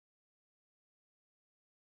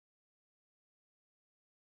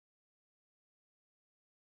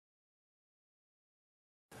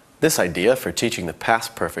This idea for teaching the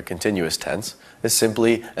past perfect continuous tense is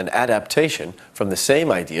simply an adaptation from the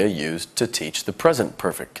same idea used to teach the present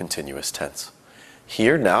perfect continuous tense.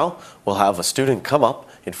 Here now, we'll have a student come up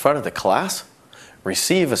in front of the class,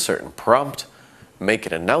 receive a certain prompt, make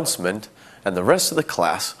an announcement, and the rest of the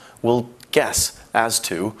class will guess as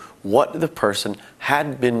to what the person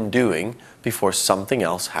had been doing before something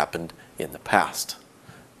else happened in the past.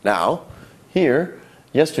 Now, here,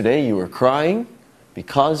 yesterday you were crying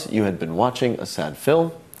because you had been watching a sad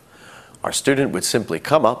film. Our student would simply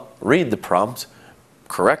come up, read the prompt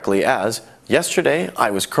correctly as, yesterday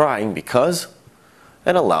I was crying because,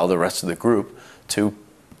 and allow the rest of the group to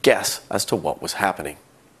guess as to what was happening.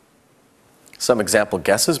 Some example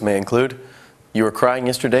guesses may include, you were crying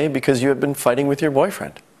yesterday because you had been fighting with your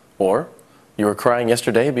boyfriend, or you were crying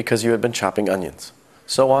yesterday because you had been chopping onions,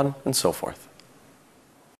 so on and so forth.